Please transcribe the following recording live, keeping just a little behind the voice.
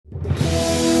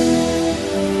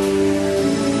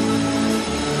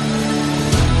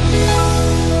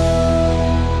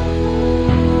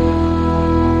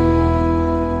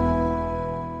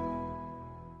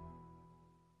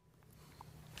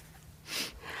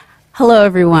Hello,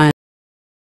 everyone.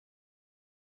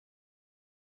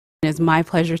 It is my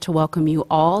pleasure to welcome you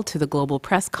all to the Global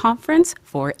Press Conference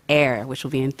for Air, which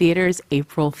will be in theaters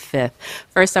April 5th.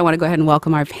 First, I want to go ahead and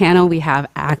welcome our panel. We have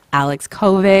Alex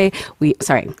Convery.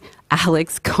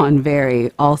 Alex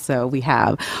Convery. Also, we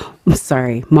have,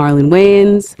 Marlon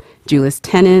Wayans, Julius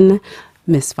Tennon,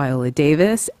 Miss Viola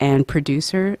Davis, and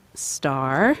producer,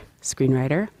 star,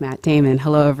 screenwriter, Matt Damon.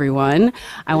 Hello, everyone.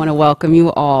 I want to welcome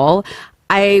you all.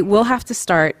 I will have to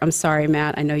start. I'm sorry,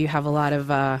 Matt. I know you have a lot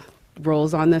of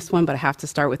roles on this one, but I have to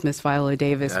start with Miss Viola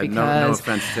Davis because no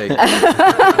offense taken.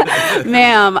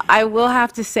 Ma'am, I will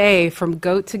have to say, from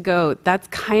goat to goat, that's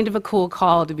kind of a cool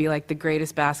call to be like the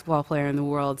greatest basketball player in the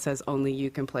world says only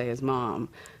you can play his mom.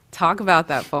 Talk about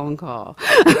that phone call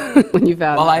when you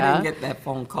found Well, that. I didn't get that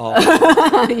phone call.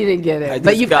 You didn't get it, I but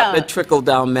just you got the found.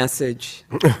 trickle-down message.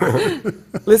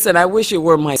 Listen, I wish it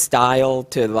were my style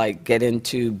to like get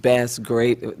into best,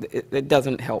 great. It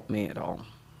doesn't help me at all.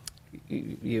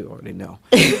 You already know.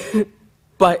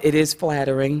 But it is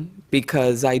flattering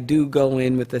because I do go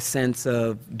in with a sense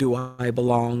of, do I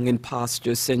belong,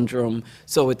 imposter syndrome.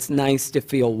 So it's nice to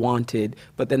feel wanted.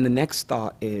 But then the next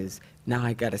thought is, now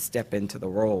I got to step into the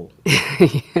role.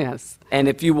 Yes. And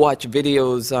if you watch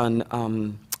videos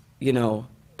on,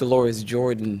 Deloris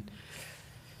Jordan,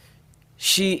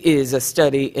 she is a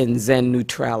study in Zen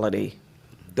neutrality.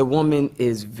 The woman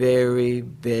is very,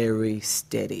 very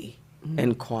steady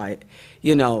and quiet.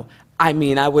 I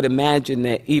mean, I would imagine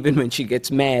that even when she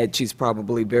gets mad, she's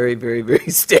probably very, very,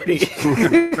 very steady.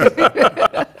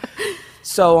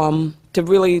 So to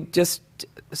really just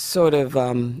sort of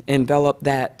envelop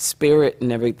that spirit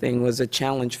and everything was a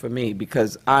challenge for me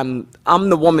because I'm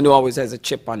the woman who always has a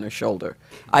chip on her shoulder.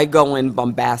 I go in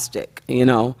bombastic,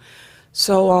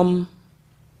 So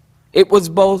it was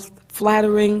both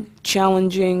flattering,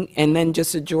 challenging, and then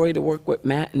just a joy to work with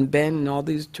Matt and Ben and all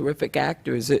these terrific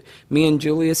actors. Me and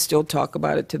Julius still talk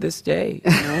about it to this day,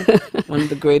 One of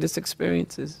the greatest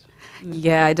experiences.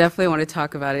 Yeah, I definitely want to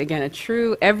talk about it. Again,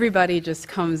 everybody just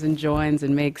comes and joins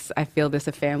and makes, I feel, this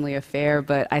a family affair,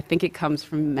 but I think it comes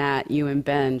from Matt, you and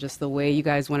Ben, just the way you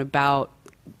guys went about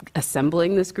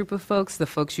assembling this group of folks, the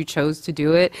folks you chose to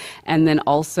do it, and then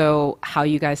also how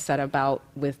you guys set about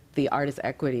with the artist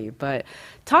equity. But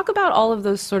talk about all of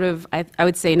those sort of, I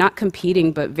would say, not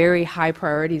competing, but very high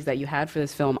priorities that you had for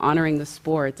this film, honoring the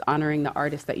sports, honoring the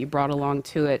artists that you brought along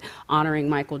to it, honoring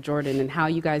Michael Jordan, and how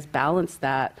you guys balanced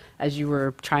that as you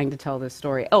were trying to tell this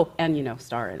story. Oh, and,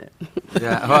 star in it.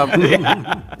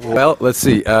 Yeah. Well, let's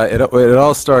see. It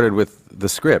all started with the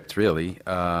script, really,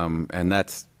 and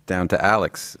that's down to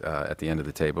Alex at the end of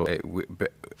the table.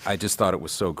 I just thought it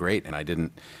was so great, and I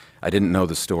didn't know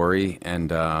the story, and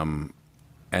then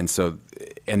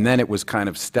it was kind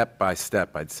of step by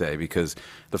step, I'd say, because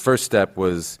the first step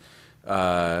was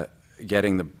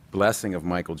getting the blessing of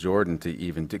Michael Jordan to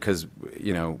even, because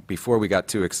before we got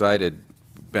too excited,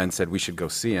 Ben said we should go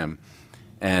see him,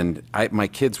 and my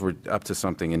kids were up to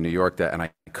something in New York and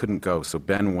I couldn't go, so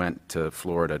Ben went to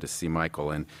Florida to see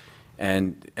Michael, and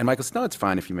Michael said, no, it's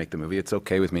fine if you make the movie. It's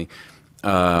okay with me.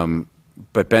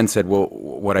 But Ben said, well,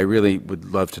 what I really would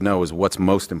love to know is what's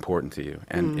most important to you.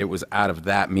 And it was out of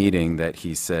that meeting that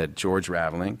he said George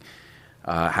Raveling,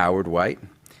 Howard White.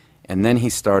 And then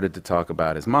he started to talk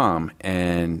about his mom.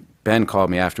 And Ben called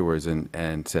me afterwards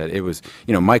and said it was,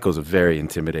 Michael's a very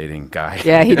intimidating guy.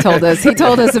 Yeah, he told us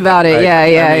about it.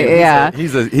 Right?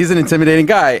 He's an intimidating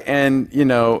guy, and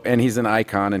and he's an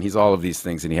icon, and he's all of these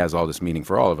things, and he has all this meaning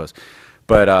for all of us.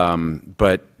 But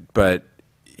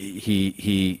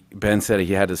Ben said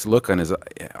he had this look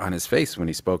on his face when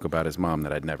he spoke about his mom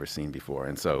that I'd never seen before,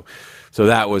 and so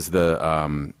that was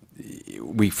the.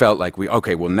 We felt like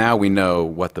okay, well, now we know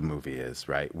what the movie is,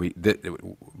 right?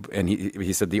 And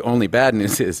he said the only bad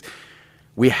news is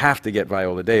we have to get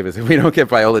Viola Davis. If we don't get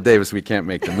Viola Davis, we can't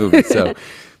make the movie. So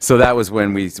that was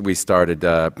when we started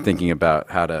thinking about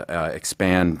how to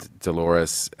expand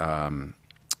Deloris,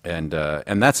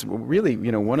 and that's really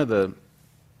one of the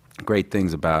great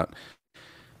things about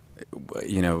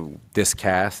this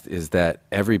cast is that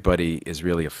everybody is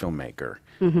really a filmmaker.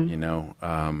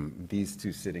 These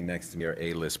two sitting next to me are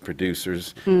A-list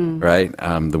producers, right?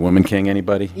 The Woman King,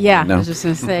 anybody? Yeah, I was just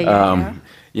going to say.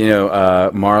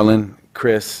 Marlon,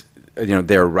 Chris,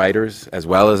 they're writers as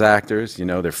well as actors. They're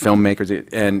filmmakers,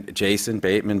 and Jason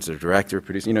Bateman's the director,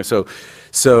 producer.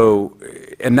 So,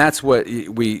 and that's what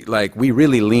we like. We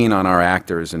really lean on our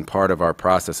actors, and part of our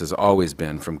process has always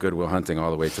been, from Good Will Hunting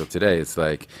all the way till today. It's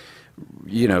like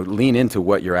lean into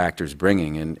what your actor's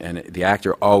bringing, and the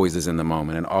actor always is in the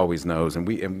moment and always knows. And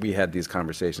we had these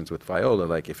conversations with Viola,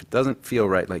 like, if it doesn't feel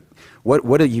right, like,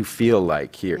 what do you feel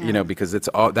like here? Yeah. Because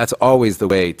that's always the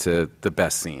way to the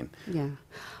best scene. Yeah.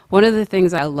 One of the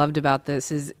things I loved about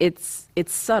this is it's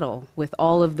subtle with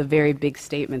all of the very big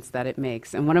statements that it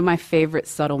makes. And one of my favorite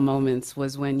subtle moments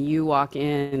was when you walk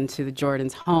into the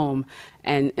Jordan's home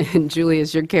and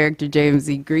Julius, your character, James,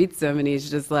 he greets him and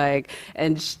he's just like,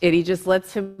 and he just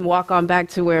lets him walk on back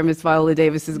to where Miss Viola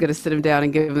Davis is going to sit him down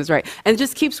and give him his right. And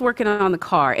just keeps working on the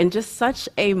car. And just such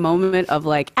a moment of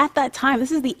like, at that time,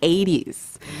 this is the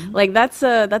 80s. Mm-hmm. Like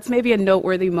that's maybe a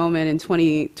noteworthy moment in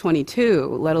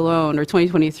 2022, let alone, or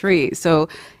 2023. So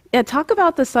yeah, talk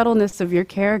about the subtleness of your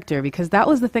character, because that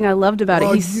was the thing I loved about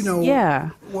it.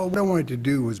 Yeah. Well, what I wanted to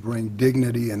do was bring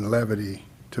dignity and levity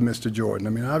to Mr. Jordan.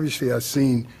 I mean, obviously I've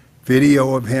seen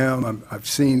video of him. I've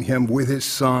seen him with his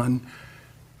son,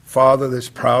 father that's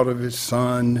proud of his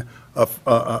son,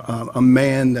 a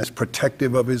man that's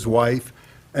protective of his wife.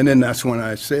 And then that's when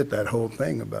I said that whole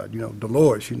thing about,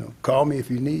 Deloris, call me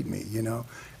if you need me,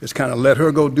 It's kind of let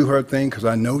her go do her thing, because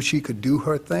I know she could do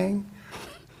her thing,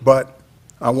 but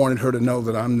I wanted her to know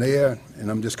that I'm there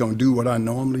and I'm just going to do what I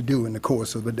normally do in the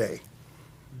course of the day.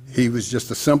 He was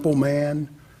just a simple man,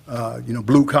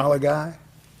 blue collar guy.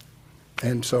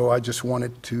 And so I just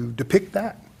wanted to depict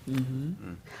that.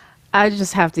 Mm-hmm. I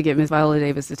just have to get Miss Viola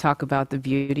Davis to talk about the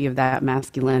beauty of that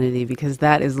masculinity, because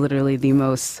that is literally the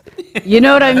most, you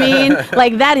know what I mean?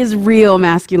 Like, that is real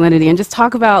masculinity. And just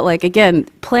talk about, like, again,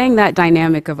 playing that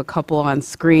dynamic of a couple on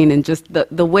screen and just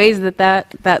the ways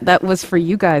that was for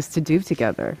you guys to do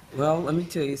together. Well, let me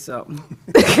tell you something.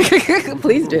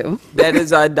 Please do. That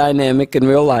is our dynamic in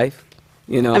real life.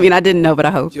 I mean, I didn't know, but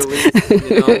I hoped. Julius,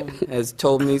 has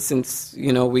told me since,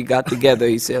 we got together,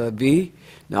 he said, V,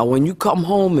 now when you come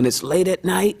home and it's late at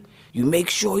night, you make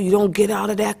sure you don't get out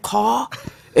of that car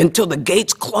until the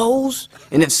gates close.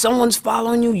 And if someone's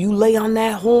following you, you lay on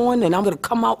that horn, and I'm going to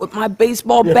come out with my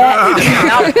baseball bat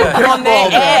and I'll put on their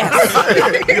ass.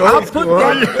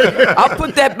 I'll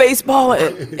put that baseball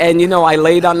and I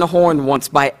laid on the horn once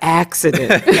by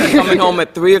accident. Coming home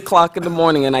at 3 o'clock in the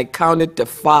morning, and I counted to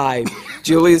 5.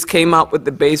 Julius came out with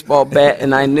the baseball bat,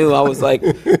 and I knew, I was like,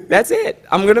 that's it.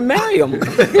 I'm going to marry him.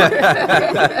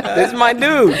 This is my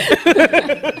dude.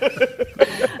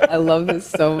 I love this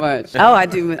so much. Oh, I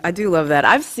do love that.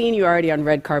 I've seen you already on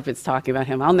red carpets talking about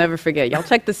him. I'll never forget. Y'all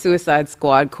check the Suicide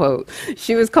Squad quote.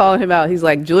 She was calling him out. He's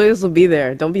like, Julius will be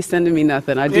there. Don't be sending me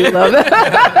nothing. I do love it.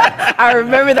 I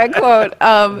remember that quote.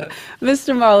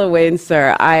 Mr. Marlon Wayans,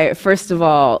 sir, I, first of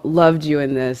all, loved you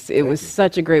in this. It was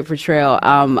such a great portrayal.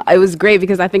 It was great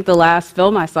because I think the last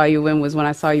film I saw you in was when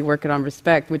I saw you working on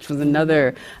Respect, which was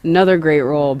another great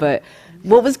role. But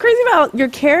what was crazy about your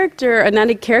character,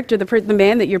 Anandi character, the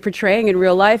man that you're portraying in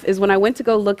real life, is when I went to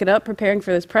go look it up preparing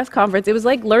for this press conference, it was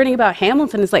like learning about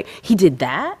Hamilton. It's like, he did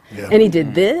that, and he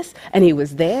did this, and he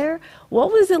was there.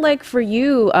 What was it like for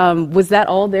you? Was that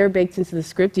all there baked into the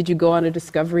script? Did you go on a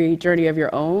discovery journey of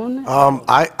your own?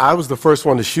 I was the first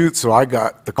one to shoot, so I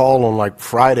got the call on like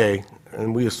Friday,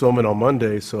 and we were filming on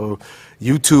Monday, so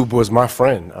YouTube was my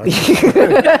friend.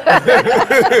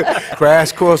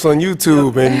 Crash course on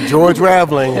YouTube and George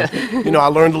Raveling. I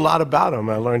learned a lot about him.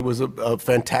 I learned he was a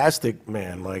fantastic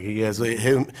man. Like he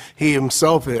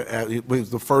himself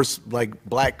was the first like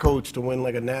black coach to win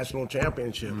like a national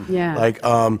championship. Yeah. Like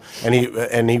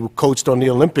and he coached on the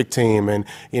Olympic team, and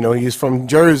he's from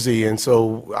Jersey, and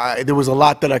so there was a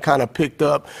lot that I kind of picked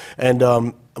up. And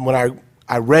when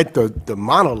I read the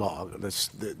monologue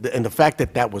and the fact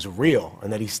that was real,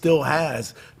 and that he still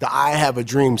has the "I have a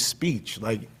dream" speech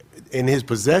like in his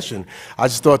possession. I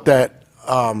just thought that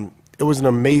it was an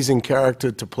amazing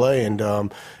character to play, and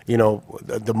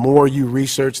the more you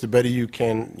research, the better you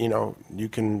can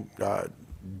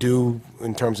do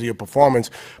in terms of your performance.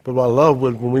 But what I love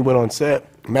was when we went on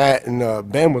set, Matt and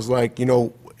Ben was like,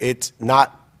 we're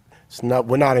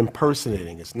not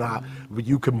impersonating. It's not,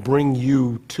 you can bring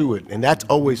you to it. And that's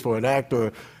always, for an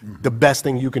actor, the best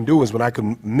thing you can do is when I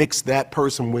can mix that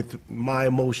person with my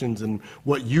emotions and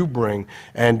what you bring.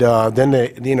 And then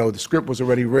the script was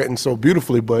already written so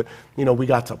beautifully, but we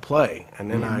got to play.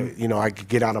 And then I could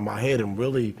get out of my head and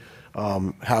really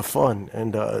have fun.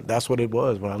 And that's what it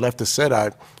was. When I left the set,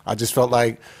 I just felt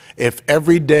like if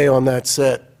every day on that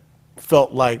set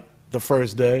felt like the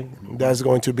first day, that's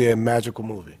going to be a magical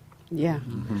movie. Yeah,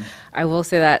 I will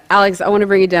say that. Alex, I want to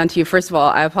bring it down to you. First of all,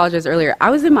 I apologize earlier. I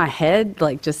was in my head,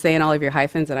 like, just saying all of your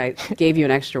hyphens, and I gave you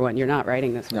an extra one. You're not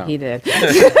writing this one. No. He did.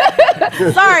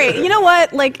 Sorry. You know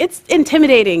what? Like, it's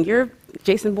intimidating. You're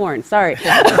Jason Bourne. Sorry.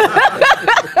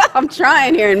 I'm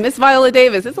trying here, and Miss Viola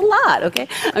Davis, it's a lot, okay?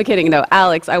 I'm kidding, no.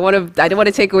 Alex, I don't want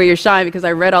to take away your shine because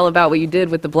I read all about what you did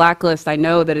with The Blacklist. I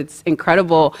know that it's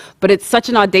incredible, but it's such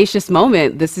an audacious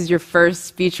moment. This is your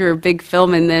first feature big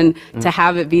film, and then to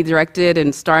have it be directed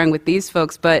and starring with these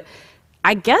folks. But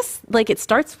I guess like it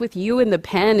starts with you in the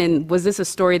pen, and was this a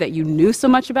story that you knew so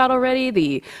much about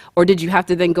already? Or did you have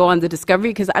to then go on the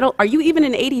discovery? Because are you even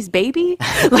an 80s baby?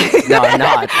 Like, No, I'm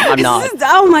not. I'm not.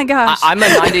 Oh my gosh. I'm a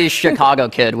 90s Chicago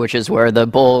kid, which is where the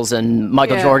Bulls and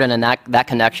Michael Jordan and that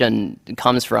connection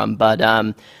comes from. But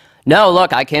no,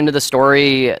 look, I came to the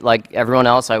story like everyone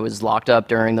else. I was locked up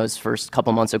during those first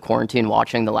couple months of quarantine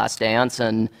watching The Last Dance,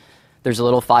 and there's a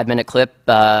little 5-minute clip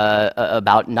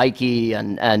about Nike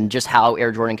and just how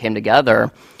Air Jordan came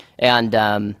together.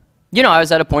 And, you know, I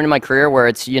was at a point in my career where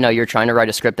it's, you know, you're trying to write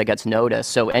a script that gets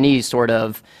noticed. So any sort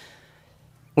of,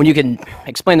 when you can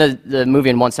explain the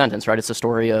movie in one sentence, right, it's a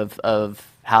story of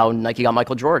how Nike got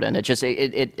Michael Jordan. It just,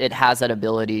 it has that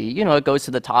ability, you know, it goes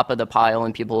to the top of the pile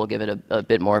and people will give it a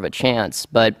bit more of a chance.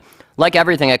 But like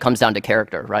everything, it comes down to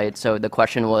character, right? So the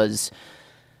question was,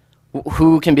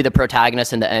 who can be the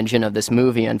protagonist and the engine of this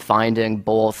movie, and finding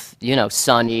both, you know,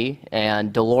 Sonny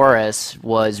and Deloris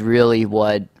was really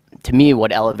what, to me,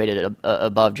 what elevated it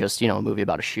above just, you know, a movie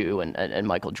about a shoe and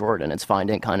Michael Jordan. It's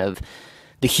finding kind of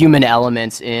the human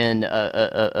elements in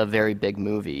a very big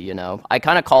movie, you know. I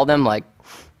kind of call them like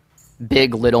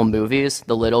big little movies,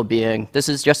 the little being, this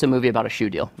is just a movie about a shoe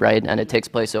deal, right? And it takes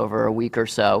place over a week or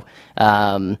so.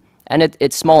 And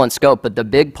it's small in scope, but the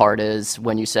big part is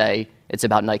when you say, it's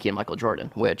about Nike and Michael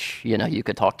Jordan, which, you know, you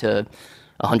could talk to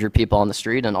 100 people on the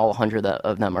street and all 100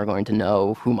 of them are going to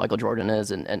know who Michael Jordan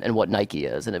is and what Nike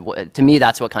is. And to me,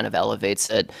 that's what kind of elevates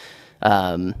it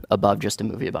above just a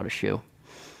movie about a shoe.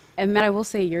 And Matt, I will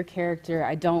say your character,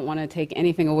 I don't want to take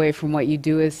anything away from what you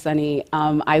do as Sonny.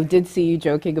 I did see you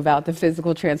joking about the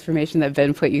physical transformation that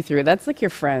Ben put you through. That's like your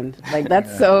friend. Like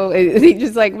that's so, he's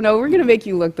just like, no, we're going to make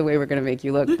you look the way we're going to make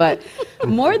you look. But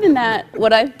more than that,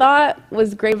 what I thought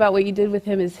was great about what you did with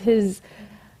him is his,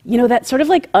 you know, that sort of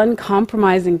like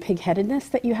uncompromising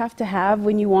pigheadedness that you have to have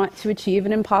when you want to achieve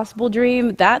an impossible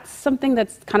dream. That's something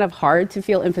that's kind of hard to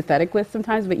feel empathetic with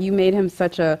sometimes, but you made him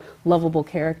such a lovable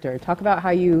character. Talk about how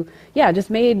you,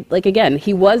 just made, like, again,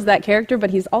 he was that character,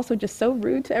 but he's also just so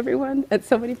rude to everyone at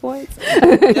so many points.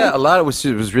 Yeah, a lot of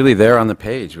it was really there on the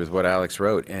page with what Alex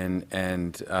wrote, and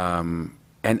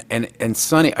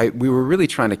Sonny, we were really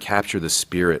trying to capture the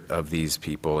spirit of these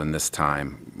people in this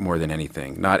time more than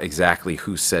anything. Not exactly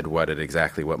who said what at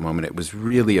exactly what moment. It was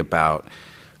really about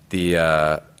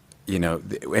the, you know,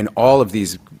 and all of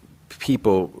these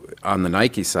people on the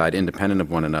Nike side, independent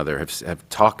of one another, have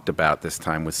talked about this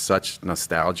time with such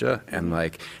nostalgia, and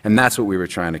that's what we were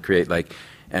trying to create, like,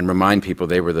 and remind people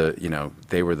they were the, you know,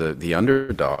 they were the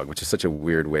underdog, which is such a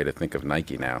weird way to think of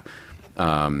Nike now.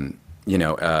 You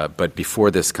know, but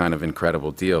before this kind of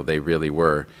incredible deal, they really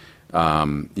were,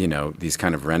 you know, these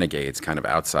kind of renegades, kind of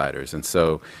outsiders. And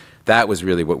so that was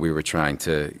really what we were trying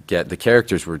to get. The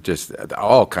characters were just,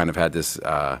 all kind of had this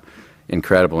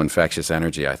incredible infectious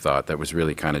energy, I thought, that was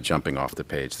really kind of jumping off the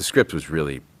page. The script was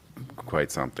really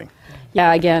quite something.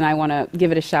 Yeah, again, I want to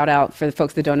give it a shout out for the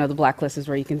folks that don't know. The Blacklist is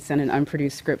where you can send an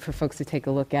unproduced script for folks to take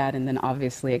a look at, and then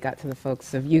obviously it got to the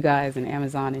folks of you guys and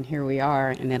Amazon, and here we are,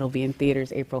 and it'll be in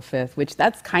theaters April 5th, which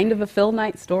that's kind of a Phil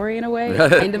Knight story in a way,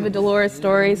 kind of a Deloris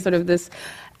story, sort of this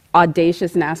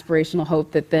audacious and aspirational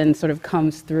hope that then sort of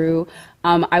comes through.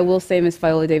 I will say, Miss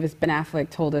Viola Davis, Ben Affleck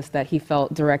told us that he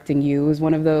felt directing you was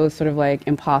one of those sort of like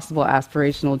impossible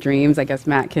aspirational dreams. I guess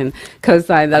Matt can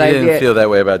co-sign that idea. I didn't feel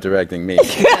that way about directing me.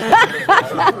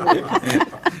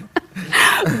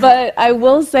 But I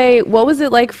will say, what was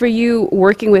it like for you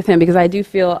working with him? Because I do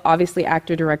feel, obviously,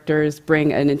 actor-directors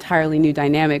bring an entirely new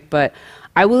dynamic, but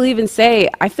I will even say,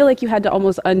 I feel like you had to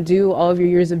almost undo all of your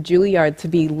years of Juilliard to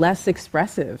be less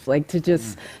expressive, like to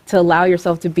just, to allow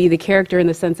yourself to be the character in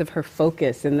the sense of her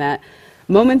focus, and that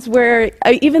moments where,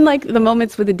 even like the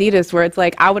moments with Adidas where it's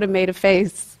like, I would have made a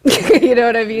face, you know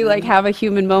what I mean? Like have a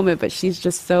human moment, but she's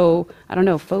just so, I don't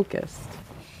know, focused.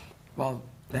 Well,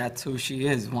 that's who she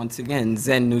is. Once again,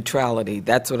 Zen neutrality.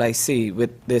 That's what I see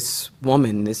with this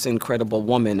woman, this incredible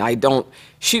woman. I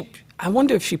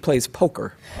wonder if she plays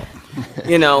poker,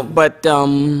 you know, but...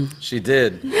 She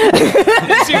did.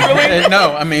 Did she really?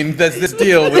 No, I mean, this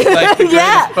deal was like the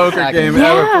greatest poker game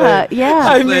ever played.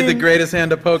 Yeah. She played the greatest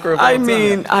hand of poker of all time. I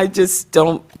mean, I just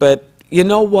don't, but you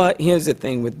know what? Here's the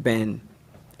thing with Ben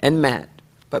and Matt,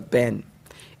 but Ben,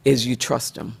 is you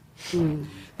trust him.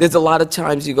 There's a lot of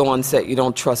times you go on set, you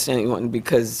don't trust anyone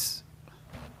because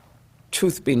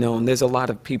truth be known, there's a lot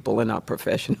of people in our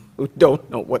profession who don't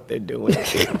know what they're doing.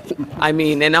 I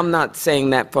mean, and I'm not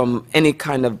saying that from any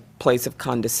kind of place of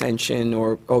condescension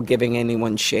or giving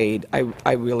anyone shade.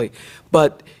 I really,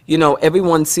 but, you know,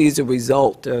 everyone sees a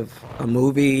result of a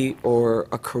movie or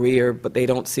a career, but they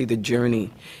don't see the journey.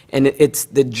 And it's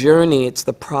the journey, it's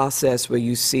the process where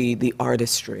you see the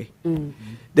artistry.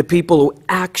 The people who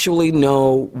actually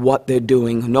know what they're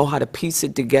doing, who know how to piece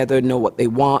it together, know what they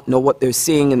want, know what they're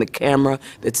seeing in the camera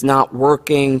that's not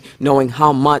working, knowing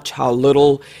how much, how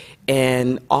little.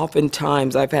 And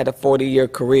oftentimes, I've had a 40-year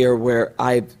career where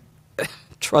I've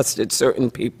trusted certain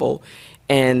people,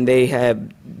 and they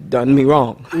have done me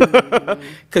wrong.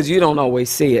 Because you don't always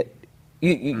see it.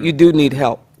 You do need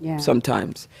help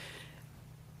sometimes.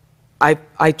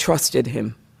 I trusted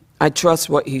him. I trust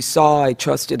what he saw. I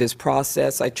trusted his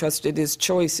process. I trusted his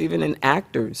choice, even in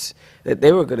actors, that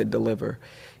they were going to deliver.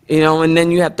 You know, and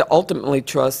then you have to ultimately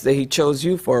trust that he chose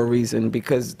you for a reason,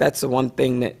 because that's the one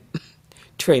thing that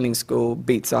training school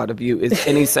beats out of you, is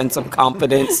any sense of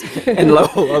confidence and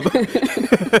level of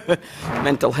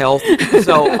mental health.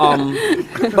 So,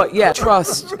 but yeah,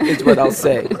 trust is what I'll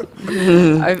say.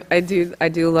 I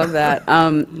do love that.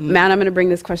 Matt, I'm going to bring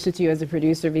this question to you as a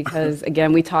producer because,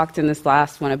 again, we talked in this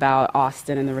last one about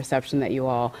Austin and the reception that you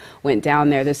all went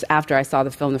down there. After I saw the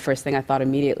film, the first thing I thought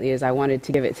immediately is I wanted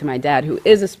to give it to my dad, who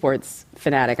is a sports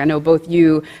fanatic. I know both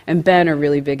you and Ben are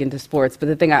really big into sports, but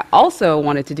the thing I also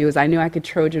wanted to do is I knew I could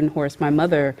Trojan horse my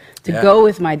mother to go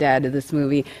with my dad to this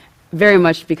movie. Very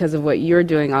much because of what you're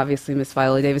doing, obviously, Miss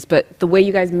Viola Davis, but the way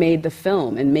you guys made the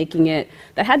film and making it,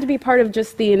 that had to be part of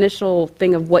just the initial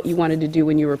thing of what you wanted to do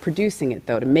when you were producing it,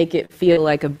 though, to make it feel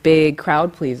like a big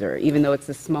crowd pleaser, even though it's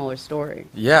a smaller story.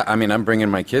 Yeah, I mean, I'm bringing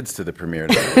my kids to the premiere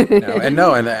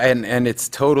now, and it's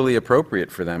totally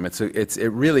appropriate for them. It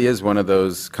really is one of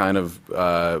those kind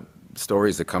of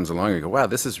stories that comes along and you go, wow,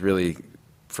 this is really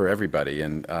for everybody,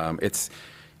 and it's.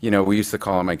 You know, we used to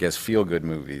call them, I guess, feel-good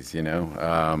movies. You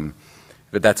know,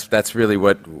 but that's really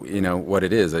what what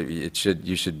it is.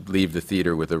 You should leave the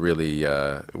theater with a really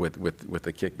with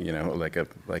a kick. You know, like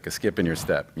a skip in your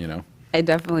step. You know. I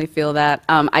definitely feel that.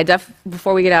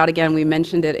 Before we get out again, we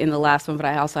mentioned it in the last one, but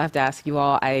I also have to ask you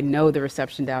all. I know the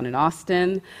reception down in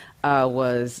Austin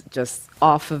was just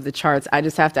off of the charts. I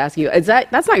just have to ask you,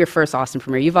 that's not your first Austin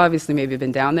premiere? You've obviously maybe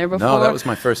been down there before. No, that was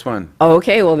my first one. Oh,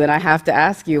 okay, well then I have to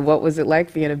ask you, what was it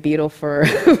like being a Beatle for?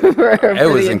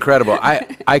 It was incredible.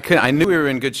 I knew we were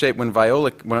in good shape when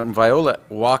Viola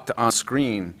walked on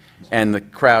screen and the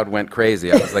crowd went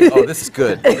crazy. I was like, oh, this is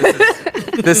good.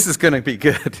 This is going to be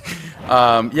good.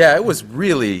 Yeah, it was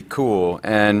really cool,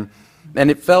 and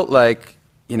it felt like.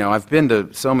 You know, I've been to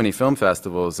so many film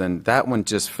festivals, and that one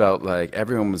just felt like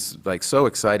everyone was like so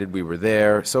excited we were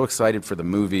there, so excited for the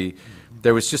movie.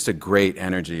 There was just a great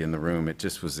energy in the room. It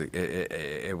just was,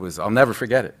 it was, I'll never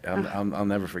forget it. I'll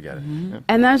never forget it. Yeah.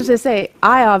 And that's to say,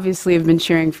 I obviously have been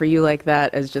cheering for you like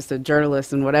that as just a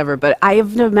journalist and whatever, but I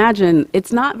have to imagine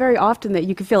it's not very often that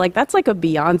you can feel like that's like a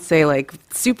Beyonce, like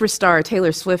superstar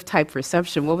Taylor Swift type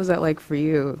reception. What was that like for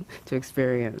you to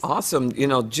experience? Awesome. You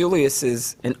know, Julius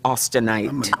is an Austinite.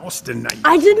 I'm an Austinite.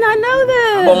 I did not know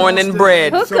that. Born and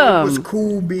bred. Hook So it 'em. was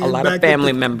cool being A lot back of family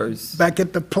at the, members. back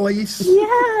at the place.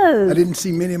 Yes. I didn't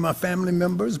see many of my family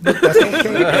members, but that's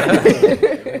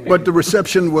okay. But the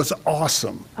reception was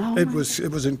awesome. It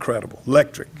was incredible.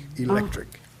 Electric.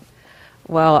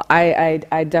 Well, I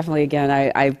definitely, again,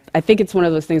 I think it's one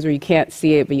of those things where you can't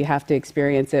see it, but you have to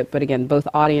experience it. But again, both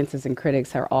audiences and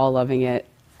critics are all loving it.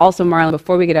 Also, Marlon,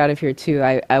 before we get out of here, too,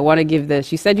 I want to give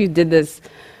this. You said you did this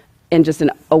in just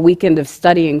a weekend of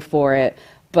studying for it.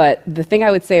 But the thing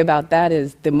I would say about that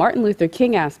is the Martin Luther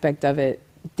King aspect of it.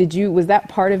 Was that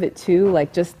part of it too?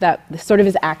 Like just that sort of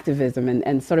his activism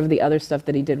and sort of the other stuff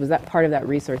that he did, was that part of that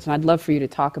research? And I'd love for you to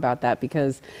talk about that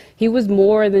because he was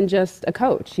more than just a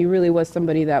coach. He really was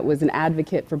somebody that was an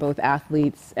advocate for both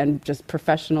athletes and just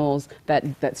professionals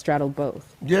that straddled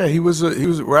both. Yeah,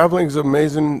 Raveling's an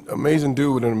amazing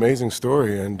dude with an amazing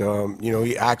story. And, you know,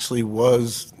 he actually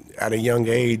was at a young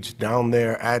age down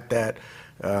there at that,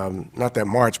 not that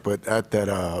march, but at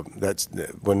that, that's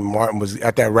when Martin was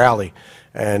at that rally.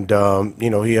 And, you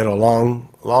know, he had a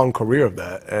long career of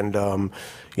that. And,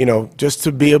 you know, just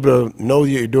to be able to know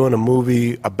you're doing a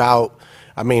movie about,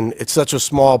 I mean, it's such a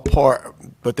small part,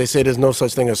 but they say there's no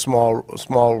such thing as small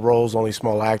roles, only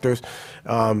small actors.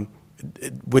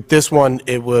 With this one,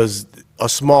 it was a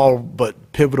small but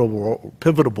pivotal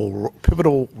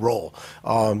role.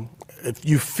 If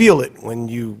you feel it when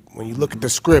you look at the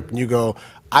script and you go,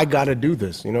 I got to do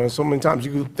this. You know, so many times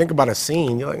you think about a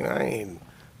scene, you're like,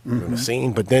 in the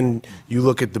scene, but then you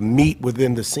look at the meat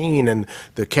within the scene and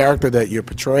the character that you're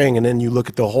portraying, and then you look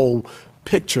at the whole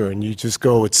picture and you just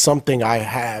go, it's something I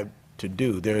had to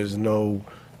do. There's no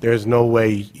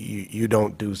way you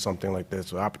don't do something like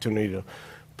this. An opportunity to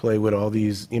play with all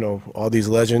these, all these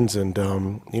legends, and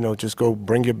just go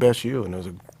bring your best you. And it was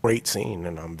a great scene,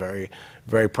 and I'm very,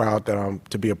 very proud that I'm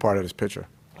to be a part of this picture.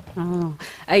 Oh,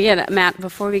 again, Matt,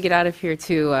 before we get out of here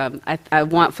too, I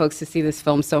want folks to see this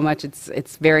film so much.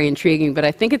 It's very intriguing, but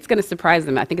I think it's going to surprise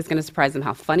them. I think it's going to surprise them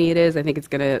how funny it is. I think it's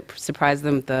going to surprise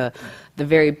them the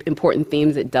very important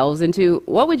themes it delves into.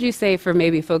 What would you say for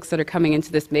maybe folks that are coming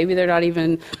into this, maybe they're not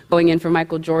even going in for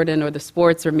Michael Jordan or the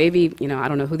sports, or maybe, I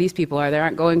don't know who these people are, they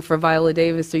aren't going for Viola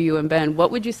Davis or you and Ben. What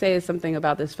would you say is something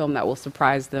about this film that will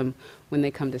surprise them when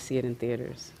they come to see it in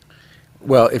theaters?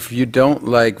 Well, if you don't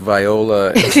like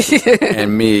Viola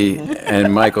and me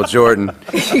and Michael Jordan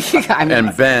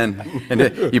and Ben,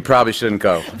 and you probably shouldn't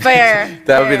go. Fair.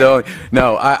 That would be the only.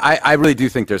 No, I really do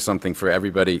think there's something for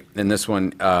everybody in this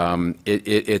one.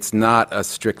 It's not a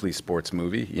strictly sports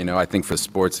movie. I think for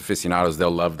sports aficionados, they'll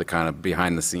love the kind of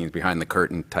behind the scenes, behind the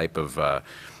curtain type of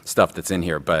stuff that's in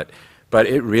here. But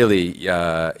it really,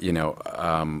 I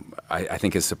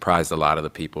think has surprised a lot of the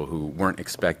people who weren't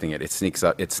expecting it. It sneaks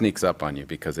up on you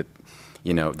because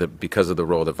because of the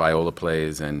role that Viola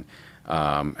plays and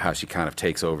how she kind of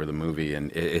takes over the movie,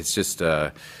 and it's just,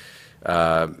 I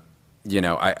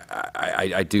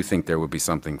do think there would be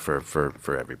something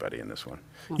for everybody in this one.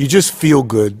 You just feel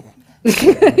good.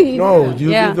 No, you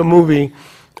leave the movie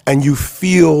and you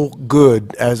feel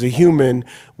good as a human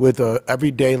with a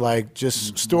everyday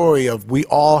just story of we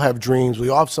all have dreams, we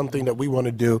all have something that we want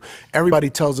to do.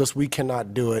 Everybody tells us we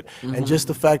cannot do it, and just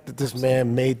the fact that this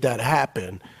man made that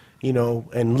happen,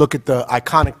 and look at the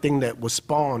iconic thing that was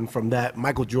spawned from that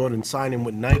Michael Jordan signing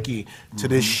with Nike to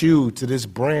this shoe, to this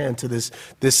brand, to this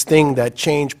thing that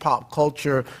changed pop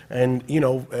culture, and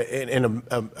in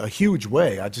a huge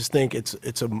way. I just think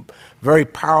it's a very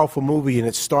powerful movie, and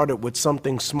it started with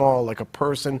something small, like a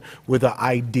person with an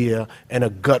idea and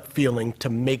a gut feeling to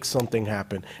make something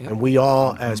happen. And we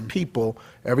all, as people,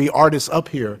 every artist up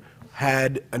here,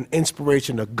 had an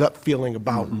inspiration, a gut feeling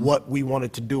about what we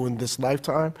wanted to do in this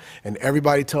lifetime, and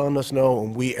everybody telling us no,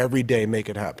 and we every day make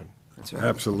it happen. That's right.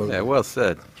 Absolutely. Yeah, well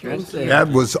said. That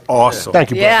was awesome. Thank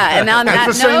you, brother. Yeah, and on that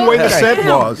That's the same way the set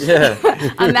was.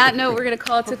 On that note, we're going to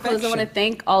call it to close. I want to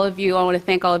thank all of you. I want to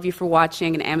thank all of you for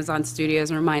watching in Amazon Studios,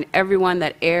 and remind everyone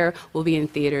that Air will be in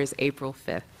theaters April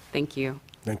 5th. Thank you.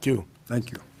 Thank you.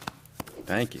 Thank you.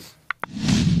 Thank you.